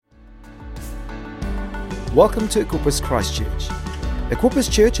Welcome to Equippers Christchurch. Equippers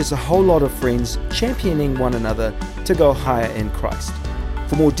Church is a whole lot of friends championing one another to go higher in Christ.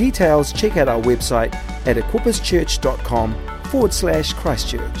 For more details, check out our website at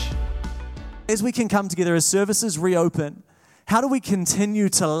equipperschurch.com/Christchurch. As we can come together, as services reopen, how do we continue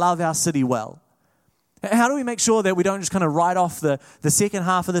to love our city well? How do we make sure that we don't just kind of write off the second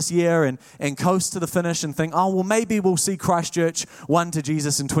half of this year and coast to the finish and think, oh, well, maybe we'll see Christchurch won to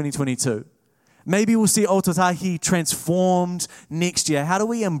Jesus in 2022. Maybe we'll see Ōtautahi transformed next year. How do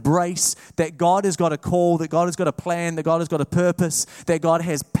we embrace that God has got a call, that God has got a plan, that God has got a purpose, that God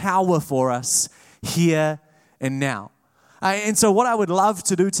has power for us here and now? And so what I would love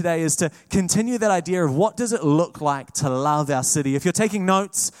to do today is to continue that idea of what does it look like to love our city. If you're taking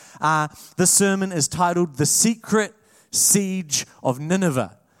notes, this sermon is titled The Secret Siege of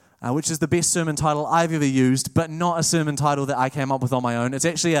Nineveh, which is the best sermon title I've ever used, but not a sermon title that I came up with on my own. It's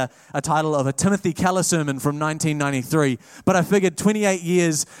actually a title of a Timothy Keller sermon from 1993, but I figured 28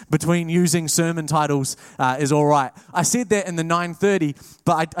 years between using sermon titles is all right. I said that in the 930,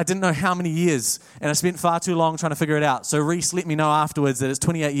 but I didn't know how many years, and I spent far too long trying to figure it out. So Reese let me know afterwards that it's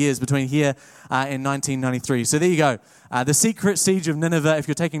 28 years between here and 1993. So there you go. The Secret Siege of Nineveh. If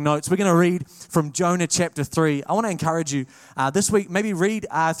you're taking notes, we're going to read from Jonah chapter 3. I want to encourage you this week, maybe read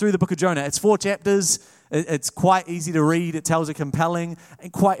through the book of Jonah. It's 4 chapters. It's quite easy to read. It tells a compelling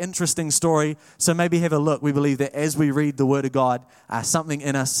and quite interesting story. So maybe have a look. We believe that as we read the Word of God, something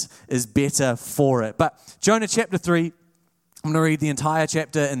in us is better for it. But Jonah chapter 3, I'm going to read the entire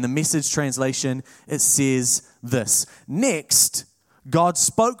chapter in the Message translation. It says this: Next, God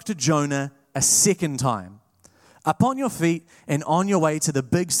spoke to Jonah a second time. Upon your feet and on your way to the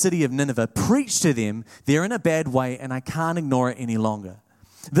big city of Nineveh, preach to them. They're in a bad way and I can't ignore it any longer.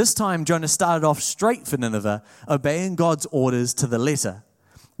 This time, Jonah started off straight for Nineveh, obeying God's orders to the letter.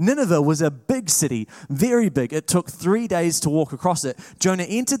 Nineveh was a big city, very big. It took 3 days to walk across it. Jonah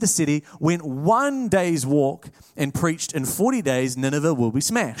entered the city, went 1 day's walk, and preached, in 40 days, Nineveh will be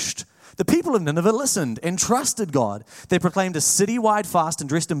smashed. The people of Nineveh listened and trusted God. They proclaimed a city-wide fast and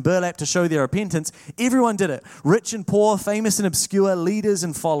dressed in burlap to show their repentance. Everyone did it, rich and poor, famous and obscure, leaders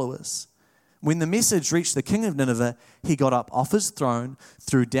and followers. When the message reached the king of Nineveh, he got up off his throne,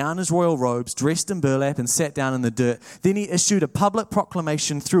 threw down his royal robes, dressed in burlap, and sat down in the dirt. Then he issued a public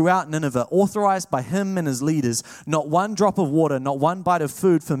proclamation throughout Nineveh, authorized by him and his leaders: not one drop of water, not one bite of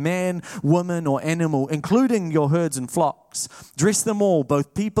food for man, woman, or animal, including your herds and flocks. Dress them all,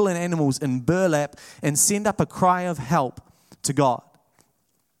 both people and animals, in burlap, and send up a cry of help to God.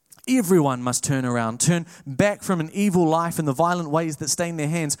 Everyone must turn around, turn back from an evil life and the violent ways that stain their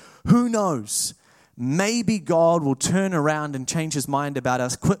hands. Who knows? Maybe God will turn around and change his mind about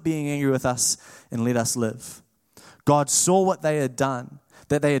us, quit being angry with us, and let us live. God saw what they had done,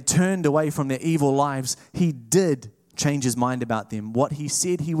 that they had turned away from their evil lives. He did change his mind about them. What he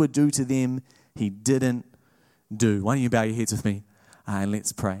said he would do to them, he didn't do. Why don't you bow your heads with me and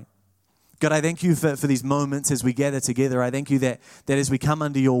let's pray. God, I thank you for these moments as we gather together. I thank you that as we come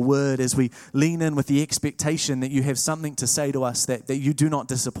under your word, as we lean in with the expectation that you have something to say to us, that you do not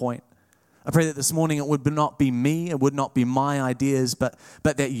disappoint. I pray that this morning it would not be me, it would not be my ideas, but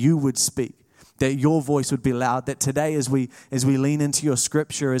that you would speak, that your voice would be loud, that today as we lean into your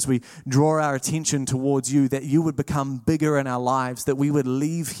scripture, as we draw our attention towards you, that you would become bigger in our lives, that we would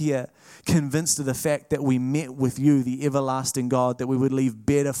leave here convinced of the fact that we met with you, the everlasting God, that we would leave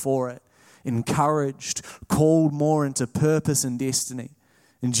better for it, encouraged, called more into purpose and destiny.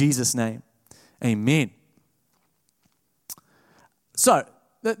 In Jesus' name, amen. So,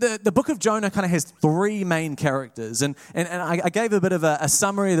 the book of Jonah kind of has 3 main characters, and I gave a bit of a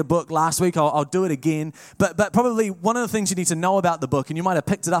summary of the book last week. I'll do it again, but probably one of the things you need to know about the book, and you might have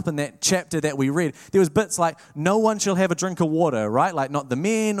picked it up in that chapter that we read, there was bits like, no one shall have a drink of water, right? Like not the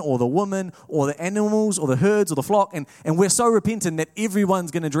men or the women or the animals or the herds or the flock, and we're so repentant that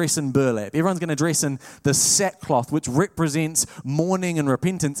everyone's going to dress in burlap. Everyone's going to dress in the sackcloth, which represents mourning and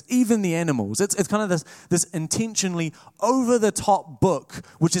repentance, even the animals. It's kind of this intentionally over-the-top book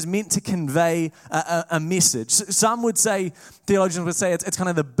which is meant to convey a message. Some would say, theologians would say, it's kind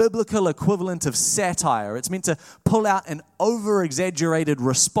of the biblical equivalent of satire. It's meant to pull out an over-exaggerated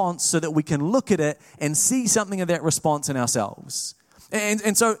response so that we can look at it and see something of that response in ourselves.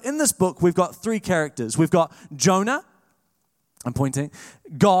 And so in this book, we've got 3 characters. We've got Jonah, I'm pointing,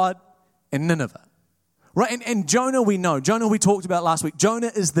 God, and Nineveh. Right, and Jonah we know. Jonah we talked about last week.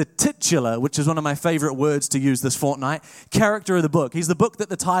 Jonah is the titular, which is one of my favorite words to use this fortnight, character of the book. He's the book that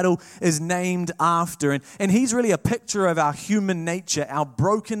the title is named after. And he's really a picture of our human nature, our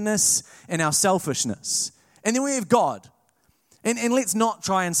brokenness and our selfishness. And then we have God. And let's not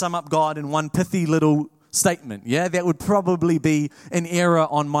try and sum up God in one pithy little statement. Yeah, that would probably be an error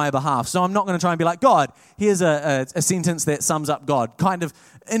on my behalf. So I'm not going to try and be like, God, here's a sentence that sums up God, kind of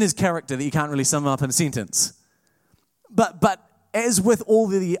in his character that you can't really sum up in a sentence. But as with all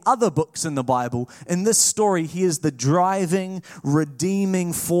the other books in the Bible, in this story, he is the driving,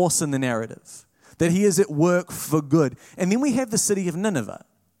 redeeming force in the narrative, that he is at work for good. And then we have the city of Nineveh.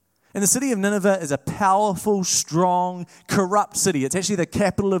 And the city of Nineveh is a powerful, strong, corrupt city. It's actually the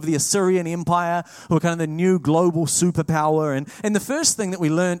capital of the Assyrian Empire, or kind of the new global superpower. And the first thing that we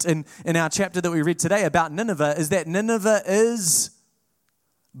learned in our chapter that we read today about Nineveh is that Nineveh is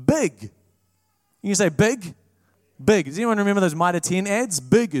big. You say big? Big. Does anyone remember those Mitre 10 ads?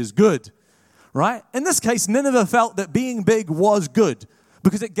 Big is good, right? In this case, Nineveh felt that being big was good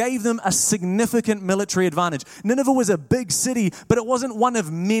because it gave them a significant military advantage. Nineveh was a big city, but it wasn't one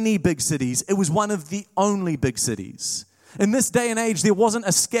of many big cities. It was one of the only big cities. In this day and age, there wasn't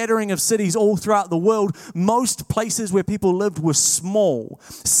a scattering of cities all throughout the world. Most places where people lived were small.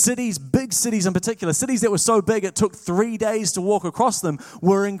 Cities, big cities in particular, cities that were so big it took 3 days to walk across them,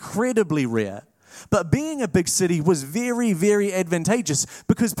 were incredibly rare. But being a big city was very, very advantageous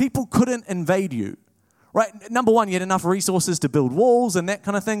because people couldn't invade you, right? Number one, you had enough resources to build walls and that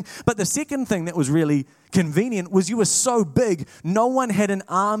kind of thing. But the second thing that was really convenient was you were so big, no one had an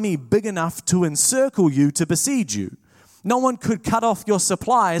army big enough to encircle you to besiege you. No one could cut off your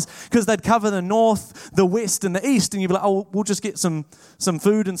supplies because they'd cover the north, the west, and the east. And you'd be like, oh, we'll just get some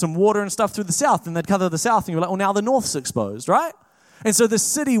food and some water and stuff through the south. And they'd cover the south. And you're like, well, now the north's exposed, right? And so the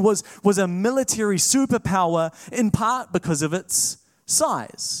city was a military superpower in part because of its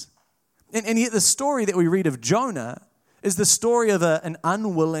size. And yet the story that we read of Jonah is the story of an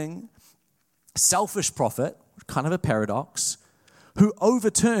unwilling, selfish prophet, kind of a paradox, who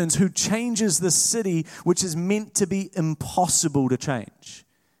changes the city which is meant to be impossible to change.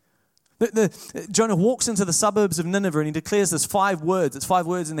 Jonah walks into the suburbs of Nineveh and he declares this 5 words. It's 5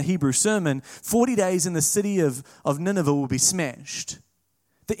 words in the Hebrew sermon. 40 days in the city of Nineveh will be smashed.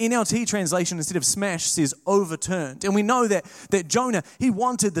 The NLT translation, instead of smashed, says overturned. And we know that Jonah, he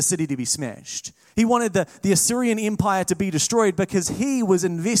wanted the city to be smashed. He wanted the Assyrian Empire to be destroyed because he was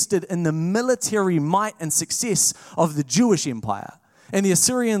invested in the military might and success of the Jewish Empire. And the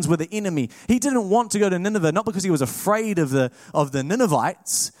Assyrians were the enemy. He didn't want to go to Nineveh, not because he was afraid of the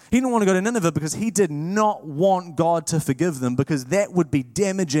Ninevites. He didn't want to go to Nineveh because he did not want God to forgive them, because that would be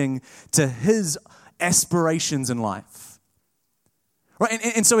damaging to his aspirations in life. Right?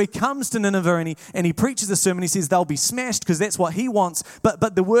 And so he comes to Nineveh and he preaches a sermon. He says they'll be smashed because that's what he wants.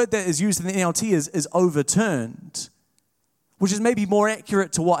 But the word that is used in the NLT is overturned, which is maybe more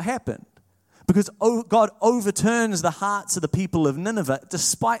accurate to what happened. Because God overturns the hearts of the people of Nineveh,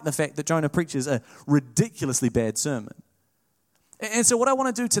 despite the fact that Jonah preaches a ridiculously bad sermon. And so what I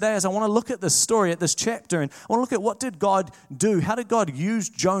want to do today is I want to look at this story, at this chapter, and I want to look at what did God do? How did God use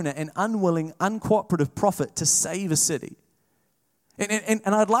Jonah, an unwilling, uncooperative prophet, to save a city? And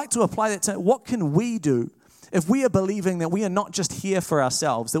I'd like to apply that to what can we do if we are believing that we are not just here for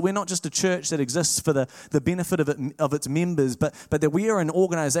ourselves, that we're not just a church that exists for the benefit of its members, but that we are an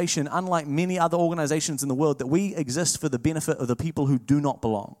organization, unlike many other organizations in the world, that we exist for the benefit of the people who do not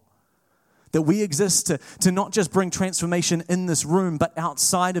belong. That we exist to not just bring transformation in this room, but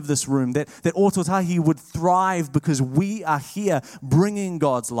outside of this room. That Ōtautahi would thrive because we are here bringing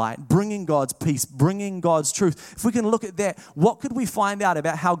God's light, bringing God's peace, bringing God's truth. If we can look at that, what could we find out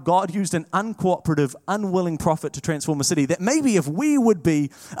about how God used an uncooperative, unwilling prophet to transform a city? That maybe if we would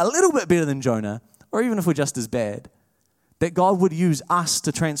be a little bit better than Jonah, or even if we're just as bad, that God would use us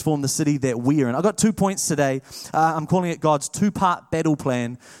to transform the city that we are in. I've got 2 points today. I'm calling it God's 2-part battle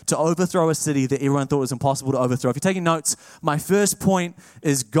plan to overthrow a city that everyone thought was impossible to overthrow. If you're taking notes, my first point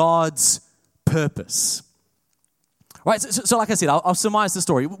is God's purpose. Right, so like I said, I'll surmise the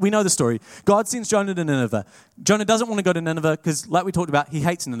story. We know the story. God sends Jonah to Nineveh. Jonah doesn't want to go to Nineveh because, like we talked about, he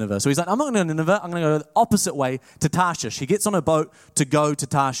hates Nineveh. So he's like, I'm not going to go to Nineveh. I'm going to go the opposite way to Tarshish. He gets on a boat to go to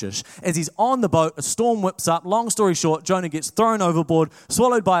Tarshish. As he's on the boat, a storm whips up. Long story short, Jonah gets thrown overboard,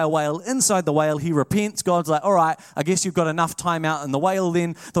 swallowed by a whale. Inside the whale, he repents. God's like, all right, I guess you've got enough time out in the whale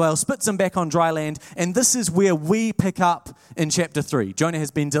then. The whale spits him back on dry land. And this is where we pick up in chapter 3. Jonah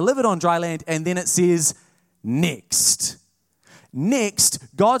has been delivered on dry land, and then it says, next,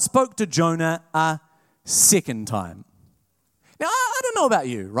 God spoke to Jonah a second time. Now, I don't know about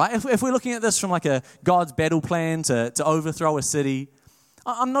you, right? If we're looking at this from like a God's battle plan to overthrow a city,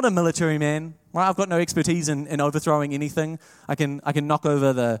 I'm not a military man, right? I've got no expertise in overthrowing anything. I can knock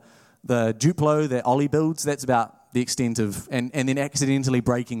over the Duplo that Ollie builds. That's about the extent of, and then accidentally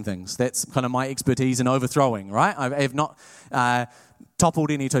breaking things. That's kind of my expertise in overthrowing, right? I have not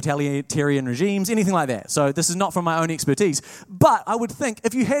toppled any totalitarian regimes, anything like that. So this is not from my own expertise. But I would think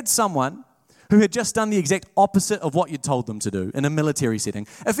if you had someone who had just done the exact opposite of what you'd told them to do in a military setting,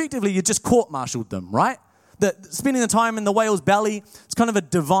 effectively you just court-martialed them, right? Spending the time in the whale's belly, it's kind of a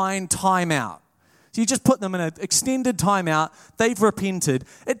divine timeout. So you just put them in an extended timeout, they've repented.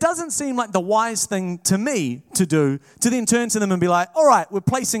 It doesn't seem like the wise thing to me to do, to then turn to them and be like, all right, we're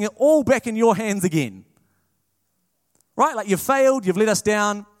placing it all back in your hands again. Right? Like you've failed, you've let us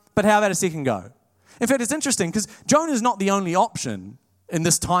down, but how about a second go? In fact, it's interesting because Jonah's not the only option in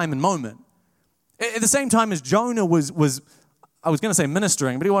this time and moment. At the same time as Jonah was I was going to say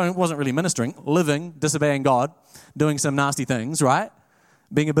ministering, but he wasn't really ministering, living, disobeying God, doing some nasty things, right?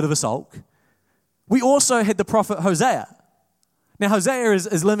 Being a bit of a sulk. We also had the prophet Hosea. Now, Hosea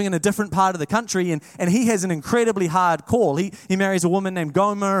is living in a different part of the country, and he has an incredibly hard call. He marries a woman named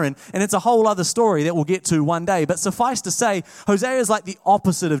Gomer, and it's a whole other story that we'll get to one day. But suffice to say, Hosea is like the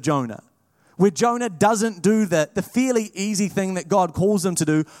opposite of Jonah. Where Jonah doesn't do the fairly easy thing that God calls him to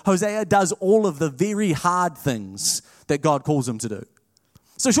do, Hosea does all of the very hard things that God calls him to do.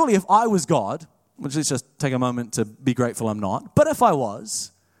 So surely if I was God, which let's just take a moment to be grateful I'm not, but if I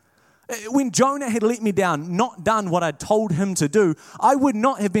was, when Jonah had let me down, not done what I'd told him to do, I would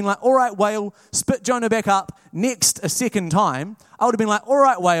not have been like, all right, whale, spit Jonah back up next a second time. I would have been like, all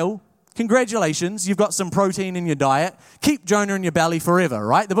right, whale, congratulations, you've got some protein in your diet. Keep Jonah in your belly forever,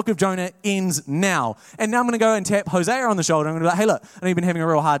 right? The book of Jonah ends now. And now I'm going to go and tap Hosea on the shoulder. I'm going to be like, hey, look, I know you've been having a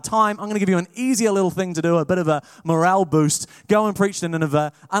real hard time. I'm going to give you an easier little thing to do, a bit of a morale boost. Go and preach to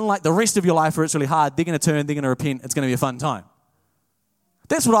Nineveh. Unlike the rest of your life where it's really hard, they're going to turn, they're going to repent. It's going to be a fun time.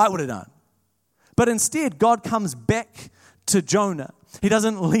 That's what I would have done. But instead, God comes back to Jonah. He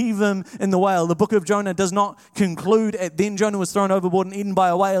doesn't leave him in the whale. The book of Jonah does not conclude at then Jonah was thrown overboard and eaten by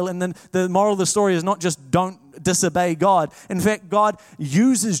a whale. And then the moral of the story is not just don't disobey God. In fact, God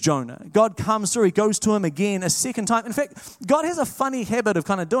uses Jonah. God comes through. He goes to him again a second time. In fact, God has a funny habit of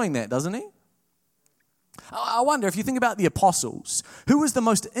kind of doing that, doesn't he? I wonder, if you think about the apostles, who was the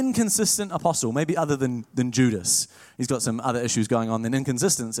most inconsistent apostle? Maybe other than Judas. He's got some other issues going on than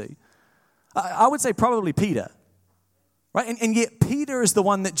inconsistency. I would say probably Peter. Right? And yet Peter is the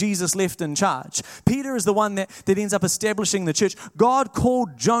one that Jesus left in charge. Peter is the one that ends up establishing the church. God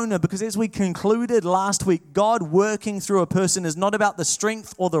called Jonah because, as we concluded last week, God working through a person is not about the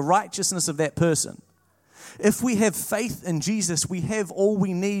strength or the righteousness of that person. If we have faith in Jesus, we have all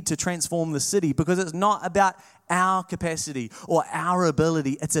we need to transform the city, because it's not about our capacity or our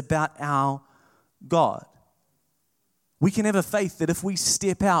ability. It's about our God. We can have a faith that if we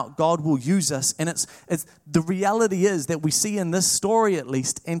step out, God will use us. And it's the reality is that we see in this story, at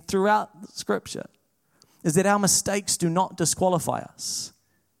least, and throughout Scripture, is that our mistakes do not disqualify us.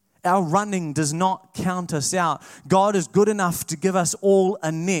 Our running does not count us out. God is good enough to give us all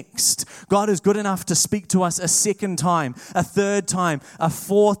a next. God is good enough to speak to us a second time, a third time, a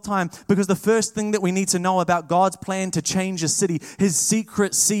fourth time. Because the first thing that we need to know about God's plan to change a city, his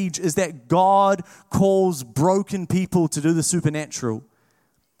secret siege, is that God calls broken people to do the supernatural.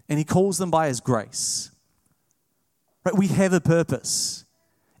 And he calls them by his grace. Right? We have a purpose.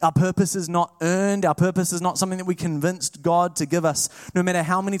 Our purpose is not earned. Our purpose is not something that we convinced God to give us. No matter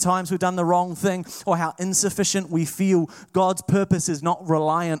how many times we've done the wrong thing or how insufficient we feel, God's purpose is not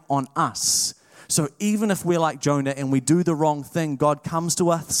reliant on us. So even if we're like Jonah and we do the wrong thing, God comes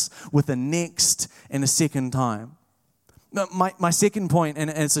to us with a next and a second time. My second point, and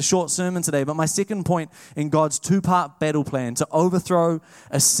it's a short sermon today, but my second point in God's two-part battle plan to overthrow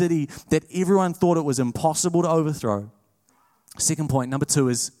a city that everyone thought it was impossible to overthrow. Second point, number 2,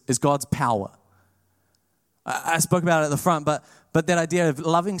 is God's power. I spoke about it at the front, but that idea of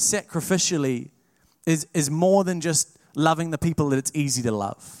loving sacrificially is more than just loving the people that it's easy to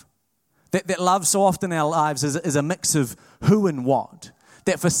love. That love so often in our lives is a mix of who and what.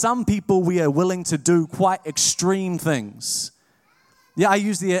 That for some people we are willing to do quite extreme things. Yeah, I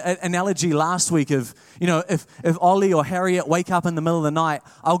used the analogy last week of, if Ollie or Harriet wake up in the middle of the night,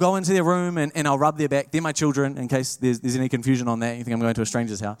 I'll go into their room and I'll rub their back. They're my children, in case there's any confusion on that. You think I'm going to a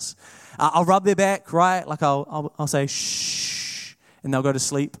stranger's house. I'll rub their back, right? Like I'll say, shh, and they'll go to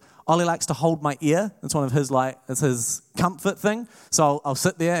sleep. Ollie likes to hold my ear. That's one of his, it's his comfort thing. So I'll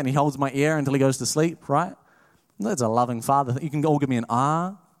sit there and he holds my ear until he goes to sleep, right? That's a loving father. You can all give me an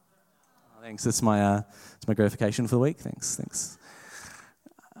ah. Thanks, it's my gratification for the week. Thanks.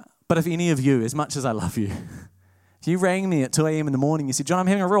 But if any of you, as much as I love you, if you rang me at 2 a.m. in the morning, you said, John, I'm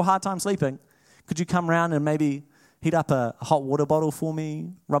having a real hard time sleeping. Could you come round and maybe heat up a hot water bottle for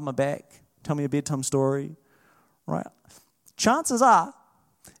me, rub my back, tell me a bedtime story, right? Chances are,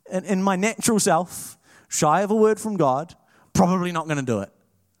 in my natural self, shy of a word from God, probably not going to do it,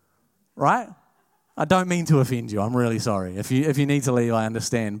 right? I don't mean to offend you. I'm really sorry. If you need to leave, I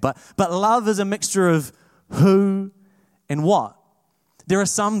understand. But love is a mixture of who and what. There are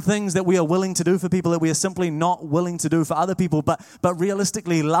some things that we are willing to do for people that we are simply not willing to do for other people. But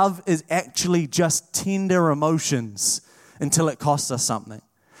realistically, love is actually just tender emotions until it costs us something.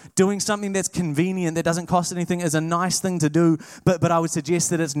 Doing something that's convenient, that doesn't cost anything, is a nice thing to do. But I would suggest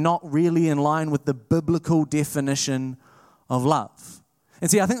that it's not really in line with the biblical definition of love. And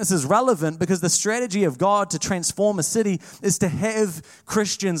see, I think this is relevant because the strategy of God to transform a city is to have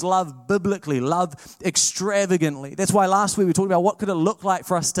Christians love biblically, love extravagantly. That's why last week we talked about what could it look like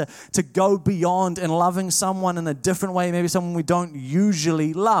for us to go beyond and loving someone in a different way, maybe someone we don't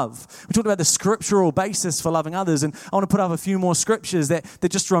usually love. We talked about the scriptural basis for loving others, and I want to put up a few more scriptures that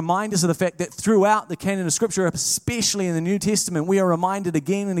just remind us of the fact that throughout the canon of Scripture, especially in the New Testament, we are reminded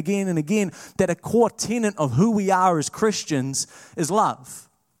again and again and again that a core tenet of who we are as Christians is love.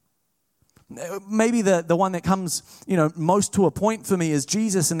 Maybe the one that comes, most to a point for me is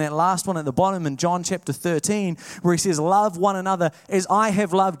Jesus in that last one at the bottom in John chapter 13, where he says, love one another as I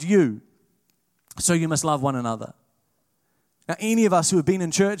have loved you, so you must love one another. Now, any of us who have been in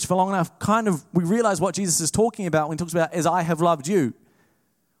church for long enough, we realize what Jesus is talking about when he talks about as I have loved you,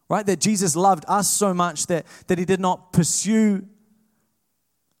 right? That Jesus loved us so much that he did not pursue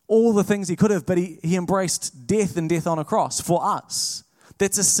all the things he could have, but he embraced death and death on a cross for us.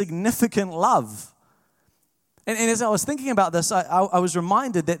 That's a significant love. And as I was thinking about this, I was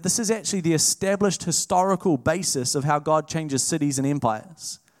reminded that this is actually the established historical basis of how God changes cities and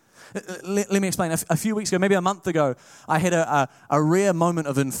empires. Let me explain. A few weeks ago, maybe a month ago, I had a rare moment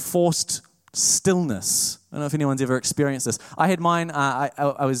of enforced stillness. I don't know if anyone's ever experienced this. I had mine,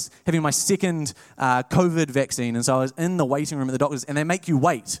 I was having my second COVID vaccine, and so I was in the waiting room at the doctor's, and they make you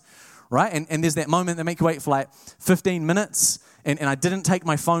wait, right? And there's that moment they make you wait for like 15 minutes, and I didn't take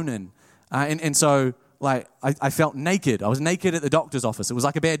my phone in. And so I felt naked. I was naked at the doctor's office. It was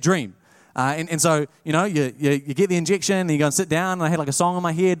like a bad dream. And so, you get the injection, and you go and sit down, and I had like a song in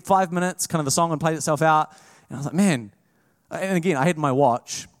my head, 5 minutes, kind of the song and played itself out. And I was like, man. And again, I had my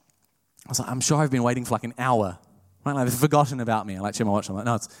watch. I was like, I'm sure I've been waiting for like an hour. Right? Like, they've forgotten about me. I like check my watch. I'm like,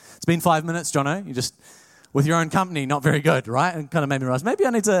 no, it's been 5 minutes, Jono. You just, with your own company, not very good, right? And kind of made me realize, maybe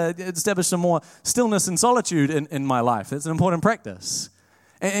I need to establish some more stillness and solitude in my life. It's an important practice.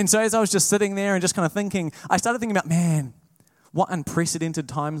 And so as I was just sitting there and just kind of thinking, I started thinking about, man, what unprecedented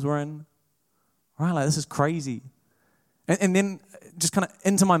times we're in. Right? Like, this is crazy. And then just kind of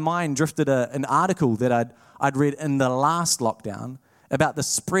into my mind drifted an article that I'd read in the last lockdown about the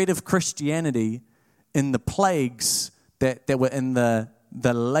spread of Christianity in the plagues that were in the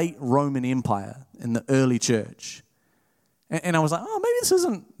late Roman Empire, in the early church. And I was like, oh, maybe this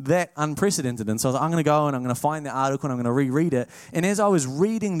isn't that unprecedented. And so I was like, I'm going to go and I'm going to find the article and I'm going to reread it. And as I was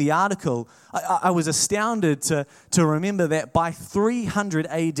reading the article, I was astounded to remember that by 300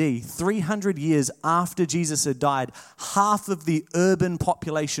 AD, 300 years after Jesus had died, half of the urban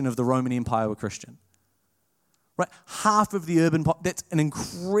population of the Roman Empire were Christian. Right? Half of the urban that's an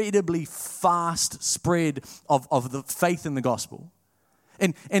incredibly fast spread of the faith in the gospel.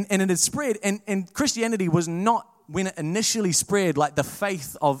 And it had spread, and Christianity was not, when it initially spread, like the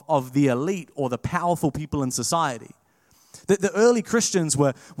faith of the elite or the powerful people in society. The early Christians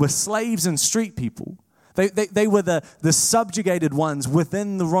were slaves and street people. They were the subjugated ones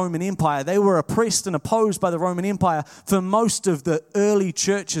within the Roman Empire. They were oppressed and opposed by the Roman Empire for most of the early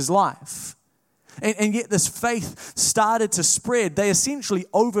church's life. And yet this faith started to spread. They essentially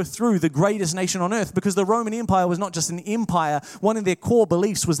overthrew the greatest nation on earth because the Roman Empire was not just an empire. One of their core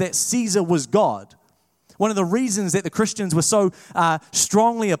beliefs was that Caesar was God. One of the reasons that the Christians were so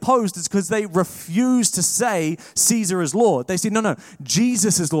strongly opposed is because they refused to say Caesar is Lord. They said, no,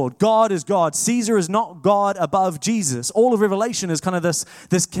 Jesus is Lord. God is God. Caesar is not God above Jesus. All of Revelation is kind of this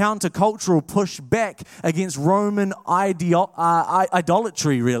countercultural push back against Roman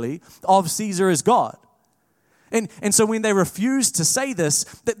idolatry, really, of Caesar as God. And so when they refused to say this,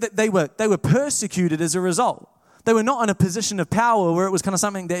 they were persecuted as a result. They were not in a position of power where it was kind of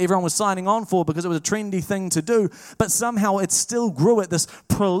something that everyone was signing on for because it was a trendy thing to do, but somehow it still grew at this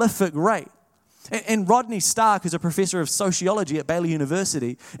prolific rate. And Rodney Stark, who's a professor of sociology at Baylor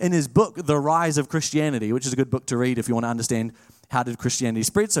University, in his book, The Rise of Christianity, which is a good book to read if you want to understand how did Christianity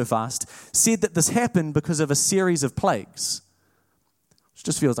spread so fast, said that this happened because of a series of plagues, which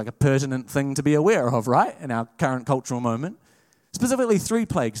just feels like a pertinent thing to be aware of, right, in our current cultural moment. Specifically 3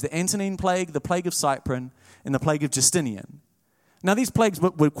 plagues, the Antonine plague, the plague of Cyprian, and the plague of Justinian. Now, these plagues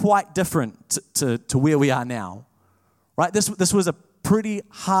were quite different to where we are now, right? This was a pretty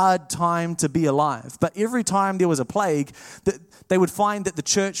hard time to be alive. But every time there was a plague, they would find that the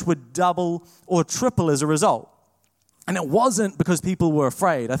church would double or triple as a result. And it wasn't because people were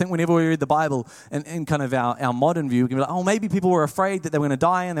afraid. I think whenever we read the Bible in kind of our modern view, we can be like, oh, maybe people were afraid that they were going to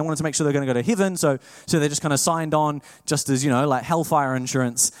die and they wanted to make sure they're going to go to heaven. So they just kind of signed on just as, like hellfire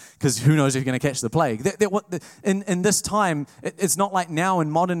insurance, because who knows if you're going to catch the plague. In this time, it's not like now in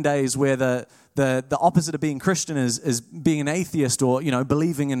modern days where the opposite of being Christian is being an atheist or,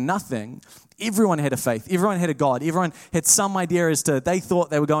 believing in nothing. Everyone had a faith. Everyone had a God. Everyone had some idea as to they thought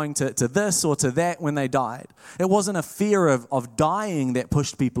they were going to this or to that when they died. It wasn't a fear of dying that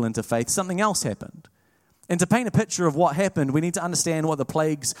pushed people into faith. Something else happened. And to paint a picture of what happened, we need to understand what the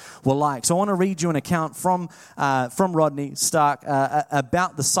plagues were like. So I want to read you an account from Rodney Stark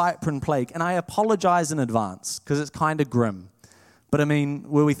about the Cyprian plague. And I apologize in advance because it's kind of grim. But I mean,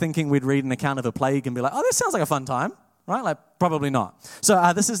 were we thinking we'd read an account of a plague and be like, oh, this sounds like a fun time? Right? Like, probably not.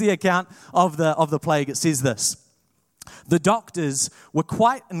 So this is the account of the plague. It says this: the doctors were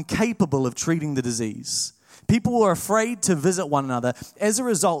quite incapable of treating the disease. People were afraid to visit one another. As a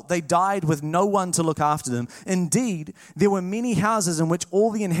result, they died with no one to look after them. Indeed, there were many houses in which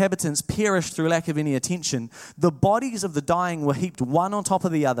all the inhabitants perished through lack of any attention. The bodies of the dying were heaped one on top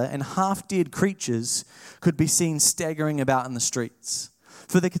of the other, and half-dead creatures could be seen staggering about in the streets.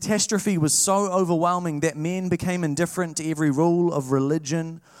 For the catastrophe was so overwhelming that men became indifferent to every rule of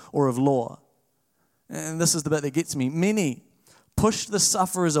religion or of law. And this is the bit that gets me. Many pushed the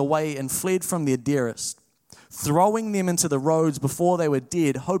sufferers away and fled from their dearest, throwing them into the roads before they were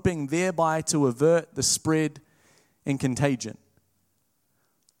dead, hoping thereby to avert the spread and contagion.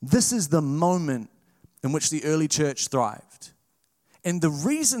 This is the moment in which the early church thrived. And the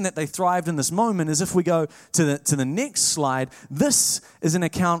reason that they thrived in this moment is, if we go to the next slide, this is an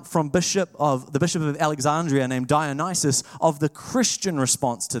account from the Bishop of Alexandria named Dionysius of the Christian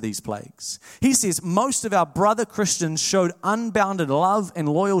response to these plagues. He says, most of our brother Christians showed unbounded love and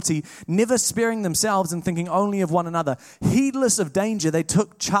loyalty, never sparing themselves and thinking only of one another. Heedless of danger, they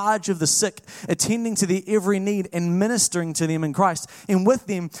took charge of the sick, attending to their every need and ministering to them in Christ. And with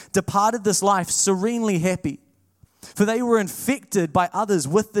them departed this life serenely happy. For they were infected by others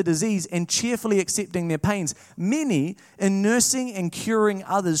with the disease and cheerfully accepting their pains. Many, in nursing and curing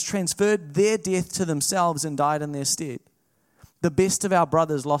others, transferred their death to themselves and died in their stead. The best of our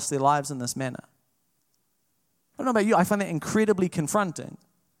brothers lost their lives in this manner. I don't know about you, I find that incredibly confronting.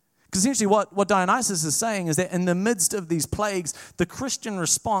 Because essentially what Dionysius is saying is that in the midst of these plagues, the Christian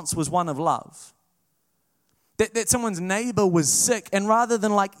response was one of love. That someone's neighbor was sick, and rather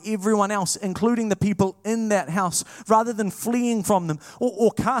than like everyone else, including the people in that house, rather than fleeing from them or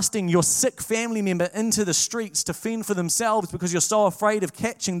casting your sick family member into the streets to fend for themselves because you're so afraid of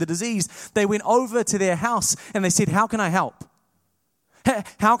catching the disease, they went over to their house and they said, how can I help?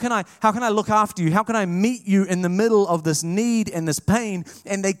 How can I look after you? How can I meet you in the middle of this need and this pain?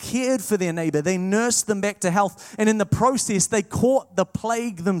 And they cared for their neighbor. They nursed them back to health. And in the process, they caught the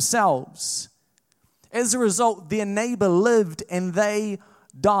plague themselves. As a result, their neighbor lived and they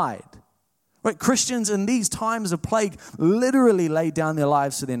died. Right? Christians in these times of plague literally laid down their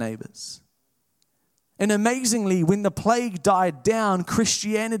lives for their neighbors. And amazingly, when the plague died down,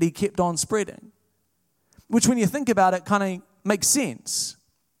 Christianity kept on spreading. Which, when you think about it, kind of makes sense.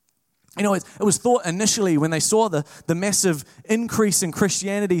 You know, it was thought initially when they saw the massive increase in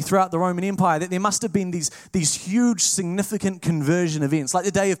Christianity throughout the Roman Empire that there must have been these huge, significant conversion events, like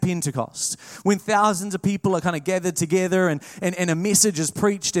the day of Pentecost, when thousands of people are kind of gathered together and a message is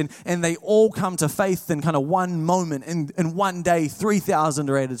preached and they all come to faith in kind of one moment. In one day, 3,000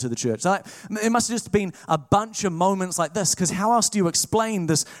 are added to the church. So it must have just been a bunch of moments like this, because how else do you explain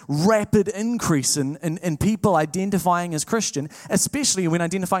this rapid increase in people identifying as Christian, especially when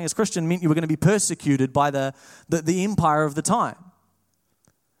identifying as Christian meant you were going to be persecuted by the empire of the time.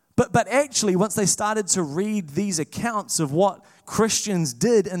 But actually, once they started to read these accounts of what Christians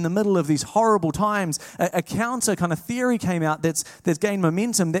did in the middle of these horrible times, a counter kind of theory came out that's gained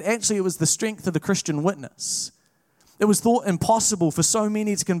momentum, that actually it was the strength of the Christian witness. It was thought impossible for so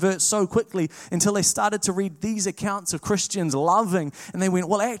many to convert so quickly until they started to read these accounts of Christians loving, and they went,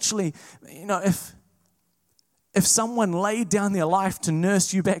 well, actually, you know, if someone laid down their life to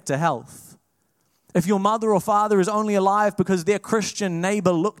nurse you back to health, if your mother or father is only alive because their Christian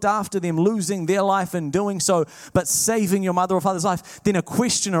neighbor looked after them, losing their life in doing so, but saving your mother or father's life, then a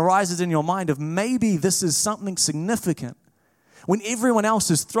question arises in your mind of maybe this is something significant. When everyone else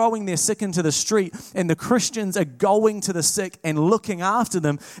is throwing their sick into the street and the Christians are going to the sick and looking after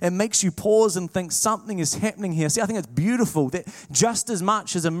them, it makes you pause and think something is happening here. See, I think it's beautiful that just as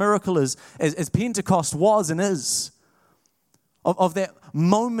much as a miracle as Pentecost was and is, of that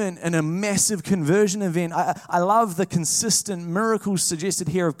moment in a massive conversion event. I love the consistent miracles suggested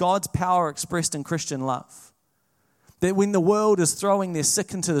here of God's power expressed in Christian love. That when the world is throwing their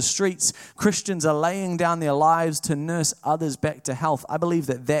sick into the streets, Christians are laying down their lives to nurse others back to health. I believe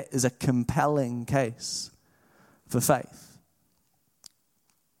that that is a compelling case for faith.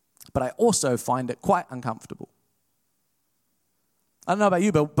 But I also find it quite uncomfortable. I don't know about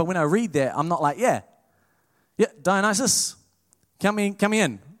you, but when I read that, I'm not like, yeah, Dionysus, count me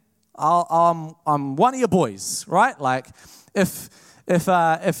in. I'm one of your boys, right? Like, if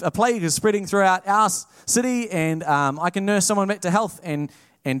a plague is spreading throughout our city and I can nurse someone back to health and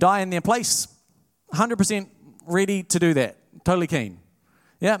die in their place, 100% ready to do that. Totally keen.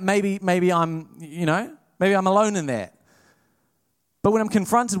 Yeah, maybe I'm alone in that. But when I'm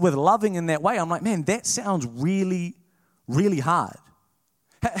confronted with loving in that way, I'm like, man, that sounds really, really hard.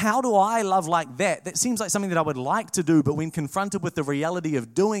 How do I love like that? That seems like something that I would like to do, but when confronted with the reality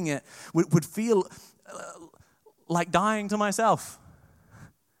of doing it, would feel like dying to myself,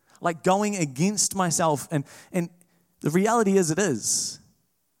 like going against myself. And the reality is it is.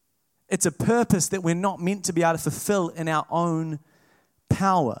 It's a purpose that we're not meant to be able to fulfill in our own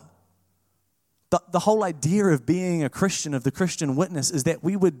power. The whole idea of being a Christian, of the Christian witness, is that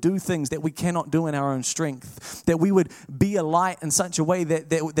we would do things that we cannot do in our own strength, that we would be a light in such a way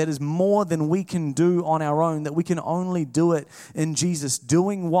that is more than we can do on our own, that we can only do it in Jesus,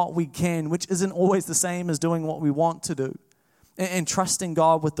 doing what we can, which isn't always the same as doing what we want to do, and trusting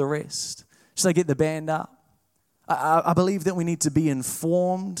God with the rest. Should I get the band up? I believe that we need to be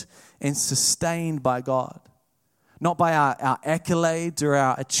informed and sustained by God. Not by our accolades or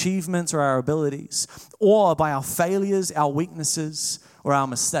our achievements or our abilities, or by our failures, our weaknesses, or our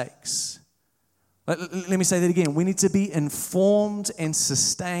mistakes. Let me say that again. We need to be informed and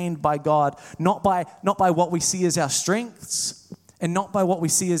sustained by God, not by what we see as our strengths and not by what we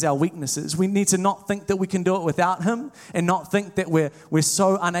see as our weaknesses. We need to not think that we can do it without Him and not think that we're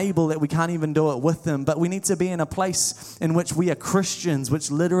so unable that we can't even do it with Him. But we need to be in a place in which we are Christians, which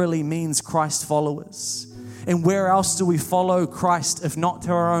literally means Christ followers. And where else do we follow Christ if not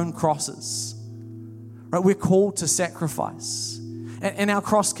to our own crosses? Right? We're called to sacrifice. And our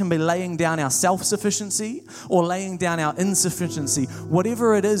cross can be laying down our self-sufficiency or laying down our insufficiency.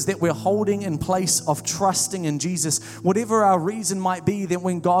 Whatever it is that we're holding in place of trusting in Jesus, whatever our reason might be that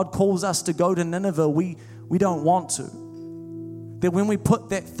when God calls us to go to Nineveh, we don't want to. That when we put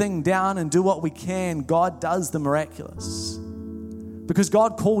that thing down and do what we can, God does the miraculous. Because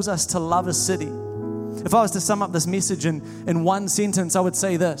God calls us to love a city. If I was to sum up this message in one sentence, I would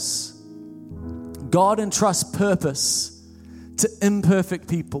say this: God entrusts purpose to imperfect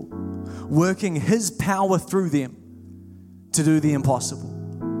people, working His power through them to do the impossible.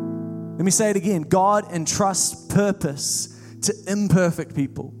 Let me say it again. God entrusts purpose to imperfect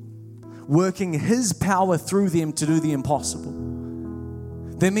people, working His power through them to do the impossible.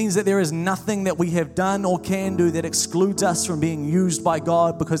 That means that there is nothing that we have done or can do that excludes us from being used by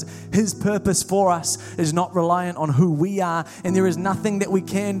God, because His purpose for us is not reliant on who we are, and there is nothing that we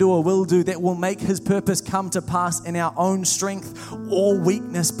can do or will do that will make His purpose come to pass in our own strength or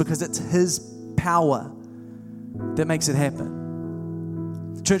weakness, because it's His power that makes it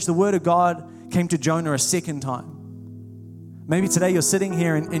happen. Church, the word of God came to Jonah a second time. Maybe today you're sitting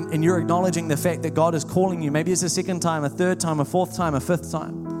here and you're acknowledging the fact that God is calling you. Maybe it's a second time, a third time, a fourth time, a fifth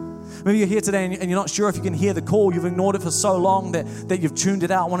time. Maybe you're here today and you're not sure if you can hear the call. You've ignored it for so long that you've tuned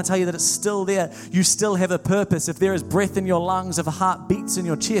it out. I want to tell you that it's still there. You still have a purpose. If there is breath in your lungs, if a heart beats in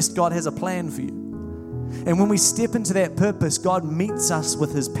your chest, God has a plan for you. And when we step into that purpose, God meets us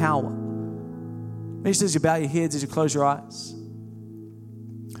with His power. Maybe just as you bow your heads, as you close your eyes,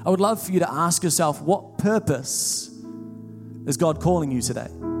 I would love for you to ask yourself, what purpose is God calling you today?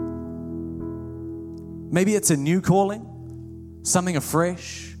 Maybe it's a new calling, something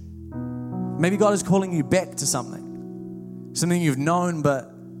afresh. Maybe God is calling you back to something you've known,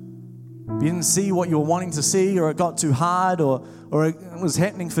 but you didn't see what you were wanting to see, or it got too hard, or it was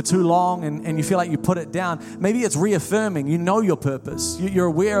happening for too long and you feel like you put it down. Maybe it's reaffirming. You know your purpose. You're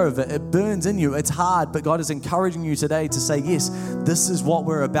aware of it. It burns in you. It's hard, but God is encouraging you today to say, yes, this is what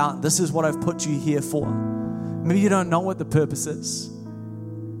we're about. This is what I've put you here for. Maybe you don't know what the purpose is.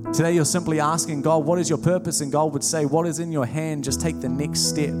 Today you're simply asking God, what is your purpose? And God would say, what is in your hand? Just take the next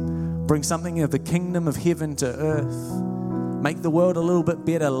step. Bring something of the kingdom of heaven to earth. Make the world a little bit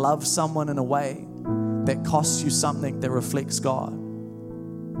better. Love someone in a way that costs you something that reflects God.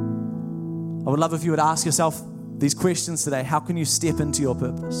 I would love if you would ask yourself these questions today. How can you step into your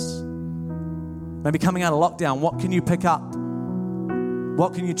purpose? Maybe coming out of lockdown, what can you pick up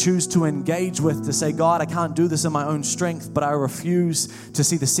What can you choose to engage with to say, God, I can't do this in my own strength, but I refuse to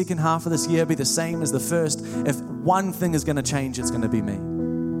see the second half of this year be the same as the first. If one thing is going to change, it's going to be me.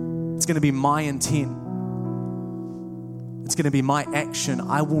 It's going to be my intent. It's going to be my action.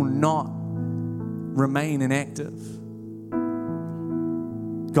 I will not remain inactive.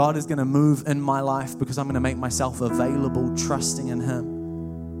 God is going to move in my life because I'm going to make myself available, trusting in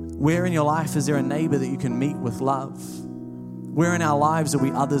Him. Where in your life is there a neighbor that you can meet with love? Where in our lives are we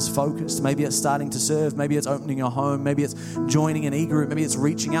others focused? Maybe it's starting to serve. Maybe it's opening your home. Maybe it's joining an e-group. Maybe it's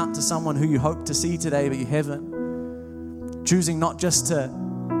reaching out to someone who you hope to see today, but you haven't. Choosing not just to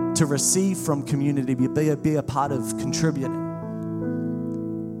receive from community, but be a part of contributing.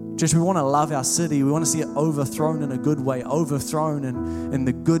 Church, we want to love our city. We want to see it overthrown in a good way, overthrown in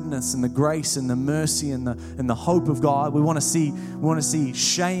the goodness and the grace and the mercy and the hope of God. We want to see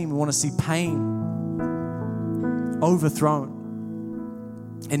shame. We want to see pain overthrown.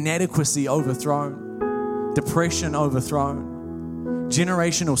 Inadequacy overthrown, depression overthrown,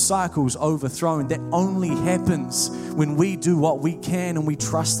 generational cycles overthrown. That only happens when we do what we can and we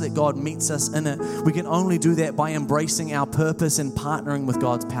trust that God meets us in it. We can only do that by embracing our purpose and partnering with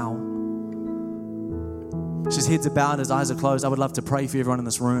God's power. Just heads are bowed, his eyes are closed. I would love to pray for everyone in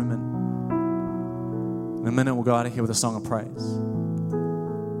this room, and in a minute we'll go out of here with a song of praise.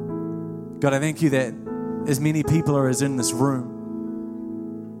 God, I thank you that as many people as in this room,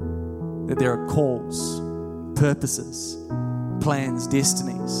 that there are calls, purposes, plans,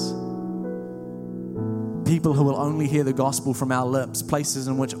 destinies. People who will only hear the gospel from our lips, places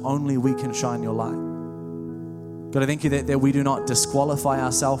in which only we can shine your light. God, I thank you that we do not disqualify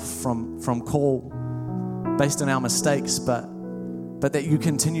ourselves from call based on our mistakes, but that you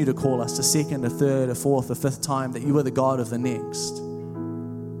continue to call us a second, a third, a fourth, a fifth time, that you are the God of the next.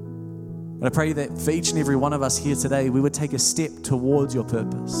 And I pray that for each and every one of us here today, we would take a step towards your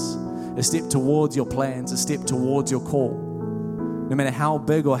purpose, a step towards your plans, a step towards your call. No matter how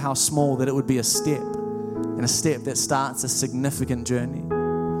big or how small, that it would be a step, and a step that starts a significant journey.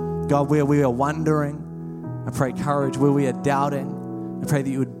 God, where we are wondering, I pray courage. Where we are doubting, I pray that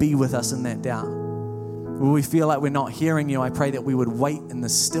you would be with us in that doubt. Where we feel like we're not hearing you, I pray that we would wait in the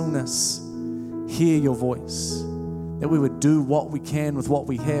stillness, hear your voice, that we would do what we can with what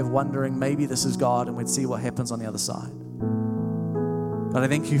we have, wondering maybe this is God, and we'd see what happens on the other side. God, I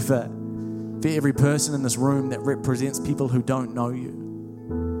thank you for every person in this room that represents people who don't know you.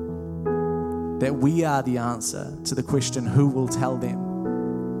 That we are the answer to the question, who will tell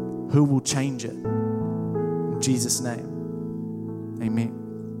them? Who will change it? In Jesus' name, amen.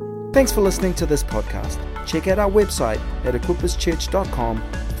 Thanks for listening to this podcast. Check out our website at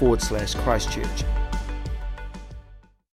equipperschurch.com/Christchurch.